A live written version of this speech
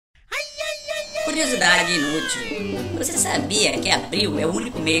curiosidade inútil. Você sabia que abril é o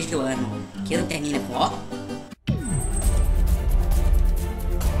único mês do ano que não termina com O?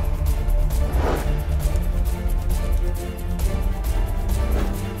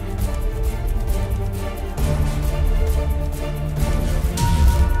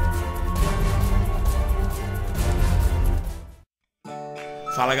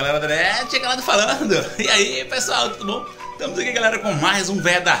 Fala galera da net, Ancalado falando. E aí pessoal, tudo bom? Estamos aqui galera com mais um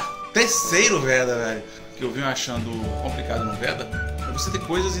VEDA, terceiro VEDA, velho, que eu vim achando complicado no VEDA. Você tem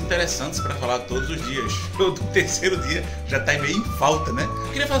coisas interessantes para falar todos os dias. O terceiro dia já tá meio em falta, né?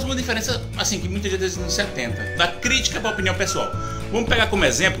 Eu queria fazer uma diferença assim que muita gente não se atenta, da crítica para opinião pessoal. Vamos pegar como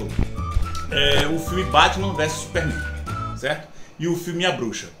exemplo o filme Batman vs Superman, certo? E o filme A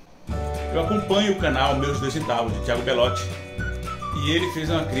Bruxa. Eu acompanho o canal Meus 2 Centavos, de Thiago Belotti, e ele fez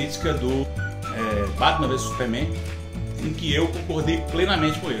uma crítica do Batman vs Superman, em que eu concordei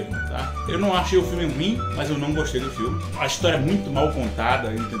plenamente com ele, tá? Eu não achei o filme ruim, mas eu não gostei do filme. A história é muito mal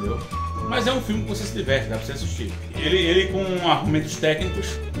contada, entendeu? Mas é um filme que você se diverte, dá pra você assistir. Ele com argumentos técnicos,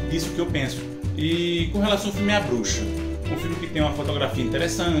 disse o que eu penso. E com relação ao filme A Bruxa, um filme que tem uma fotografia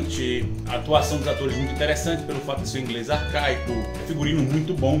interessante, a atuação dos atores muito interessante pelo fato de ser um inglês arcaico, figurino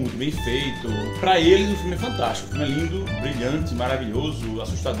muito bom, muito bem feito. Pra eles o filme é fantástico, o filme é lindo, brilhante, maravilhoso,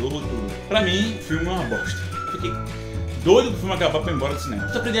 assustador, tudo. Pra mim o filme é uma bosta. Fiquei doido pro filme acabar pra ir embora do cinema.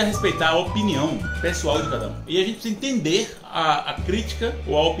 Precisa aprender a respeitar a opinião pessoal de cada um. E a gente precisa entender a crítica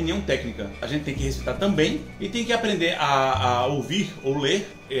ou a opinião técnica. A gente tem que respeitar também e tem que aprender a ouvir ou ler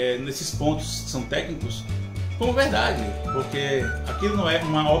nesses pontos que são técnicos como verdade, porque aquilo não é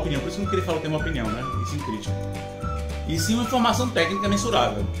uma opinião, por isso que eu não queria falar ter uma opinião, né? E sim crítica. E sim uma informação técnica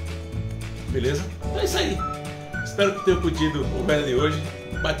mensurável. Beleza? Então é isso aí. Espero que tenham curtido o vídeo de hoje.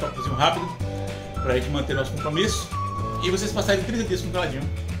 Um bate-papozinho rápido pra gente manter nosso compromisso e vocês passarem 30 dias com o Caladinho,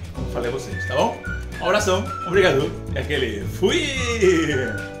 como falei a vocês, tá bom? Um abração, obrigado e aquele fui!